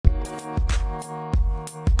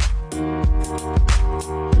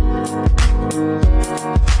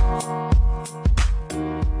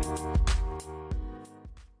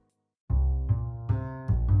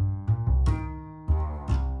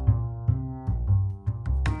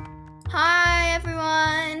Hi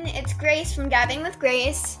everyone, it's Grace from Dabbing with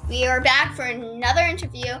Grace. We are back for another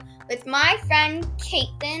interview with my friend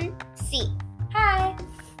Caitlin C. Hi.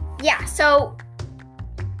 Yeah, so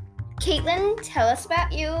Caitlin, tell us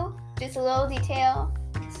about you. Just a little detail.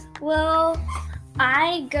 Well,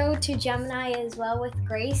 I go to Gemini as well with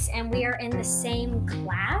Grace, and we are in the same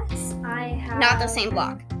class. Not the same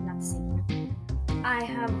block. Not the same block. I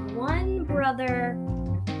have one brother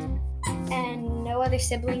and no other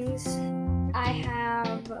siblings. I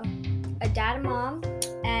have a dad and mom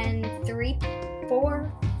and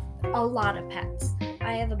a lot of pets.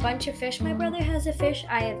 I have a bunch of fish. My brother has a fish.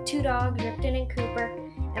 I have 2 dogs, Ripton and Cooper,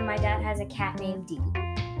 and my dad has a cat named Dee.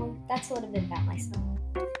 Well, that's a little bit about myself.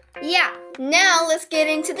 Yeah, now let's get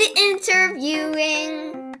into the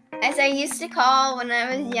interviewing, as I used to call when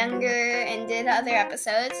I was younger and did other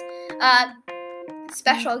episodes.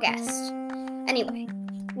 Special guest. Anyway,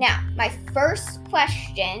 now my first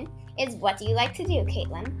question is, what do you like to do,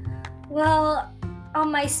 Caitlin? Well, on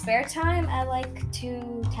my spare time, I like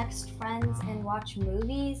to text friends and watch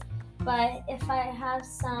movies. But if I have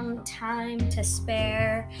some time to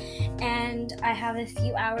spare and I have a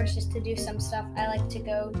few hours just to do some stuff, I like to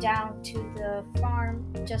go down to the farm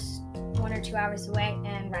just 1 or 2 hours away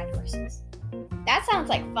and ride horses. That sounds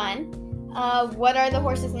like fun. What are the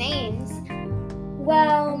horses' names?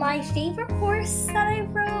 Well, my favorite horse that I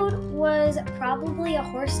rode was probably a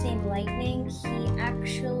horse named Lightning. He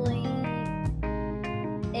actually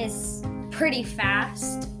is pretty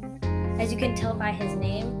fast, as you can tell by his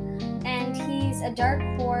name. And he's a dark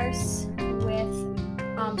horse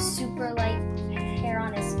with super light hair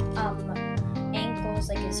on his ankles,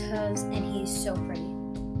 like his hooves, and he's so pretty.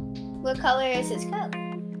 What color is his coat?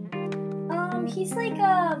 He's like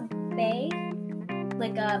a bay,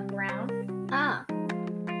 like a brown. Ah.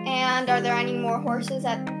 And are there any more horses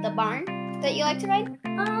at the barn that you like to ride?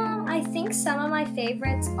 I think some of my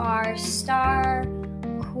favorites are Star,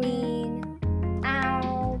 Queen,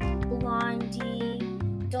 Owl, Blondie,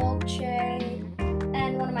 Dolce,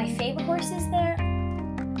 and one of my favorite horses there,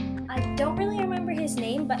 I don't really remember his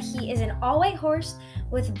name, but he is an all-white horse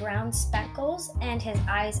with brown speckles, and his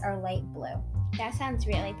eyes are light blue. That sounds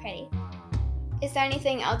really pretty. Is there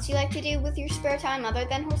anything else you like to do with your spare time other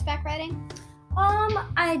than horseback riding?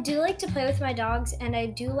 I do like to play with my dogs, and I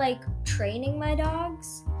do like training my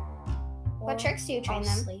dogs. What tricks do you train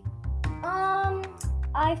them? Sleep.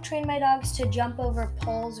 I've trained my dogs to jump over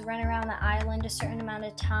poles, run around the island a certain amount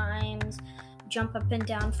of times, jump up and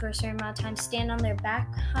down for a certain amount of time, stand on their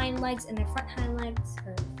back hind legs and their front hind legs,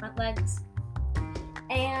 or front legs.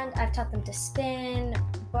 And I've taught them to spin,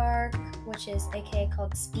 bark, which is aka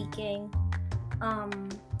called speaking,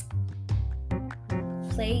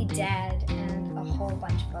 play dead, and a whole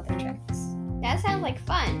bunch of other tricks. That sounds like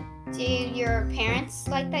fun. Do your parents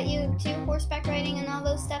like that you do horseback riding and all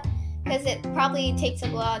those stuff? Because it probably takes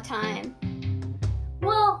up a lot of time.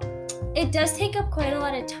 Well, it does take up quite a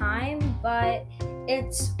lot of time, but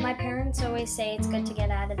my parents always say it's good to get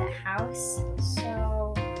out of the house.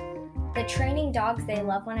 So the training dogs, they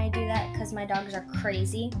love when I do that because my dogs are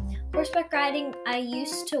crazy. Horseback riding, I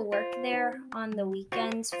used to work there on the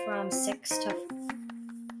weekends from 6 to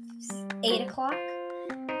 8 o'clock,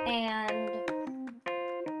 and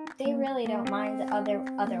they really don't mind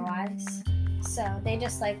otherwise. So they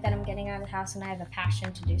just like that I'm getting out of the house and I have a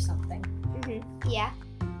passion to do something. Mm-hmm. Yeah.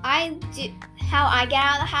 How I get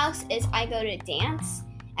out of the house is I go to dance,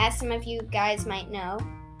 as some of you guys might know.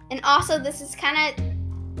 And also, this is kind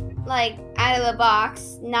of like out of the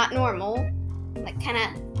box, not normal, like kind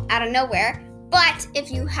of out of nowhere. But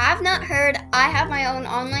if you have not heard, I have my own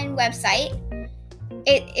online website.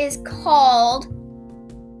 It is called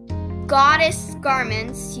Goddess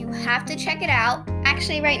Garments. You have to check it out.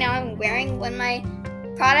 Actually, right now I'm wearing one of my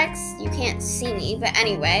products. You can't see me, but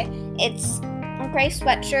anyway, it's a gray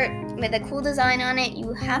sweatshirt with a cool design on it.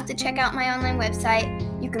 You have to check out my online website.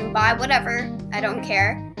 You can buy whatever. I don't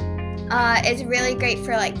care. It's really great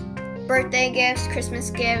for like birthday gifts, Christmas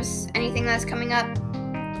gifts, anything that's coming up.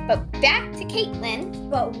 But back to Caitlin.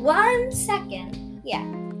 But 1 second. Yeah.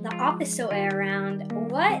 The opposite way around.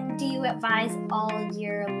 What do you advise all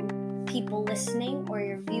your people listening or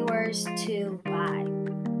your viewers to buy?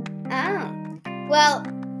 Oh, well,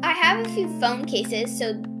 I have a few phone cases,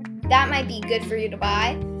 so that might be good for you to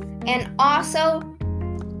buy. And also,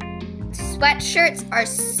 sweatshirts are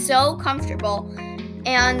so comfortable,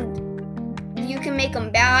 and you can make them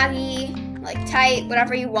baggy, like tight,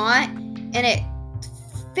 whatever you want, and it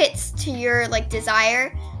fits to your like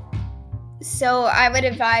desire. So I would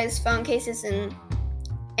advise phone cases and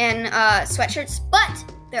sweatshirts, but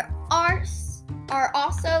there are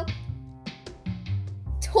also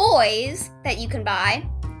toys that you can buy.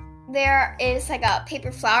 There is like a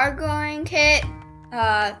paper flower growing kit,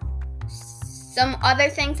 some other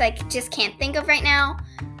things I just can't think of right now.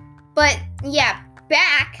 But yeah,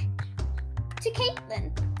 back to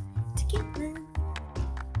Caitlin.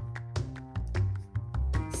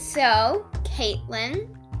 So, Caitlin,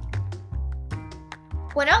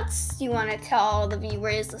 what else do you want to tell all the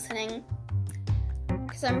viewers listening?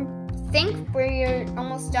 Because I think we're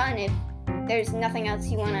almost done if there's nothing else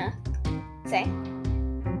you want to say.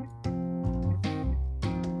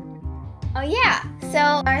 Oh yeah, so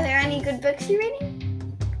are there any good books you're reading?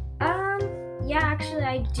 Yeah, actually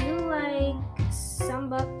I do like some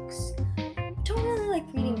books. I don't really like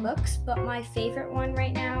reading books, but my favorite one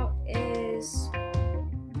right now is,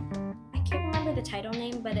 I can't remember the title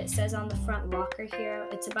name, but it says on the front Locker Hero.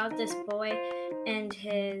 It's about this boy and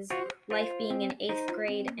his life being in 8th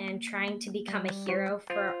grade and trying to become a hero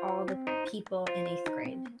for all the people in 8th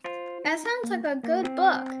grade. That sounds like a good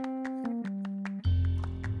book.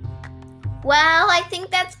 Well, I think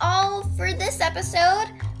that's all for this episode.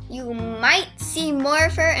 You might see more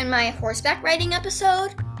of her in my horseback riding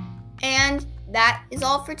episode. And that is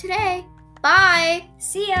all for today. Bye!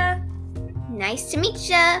 See ya! Nice to meet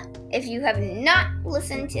ya! If you have not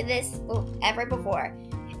listened to this ever before.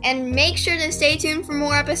 And make sure to stay tuned for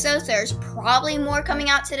more episodes. There's probably more coming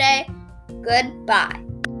out today. Goodbye.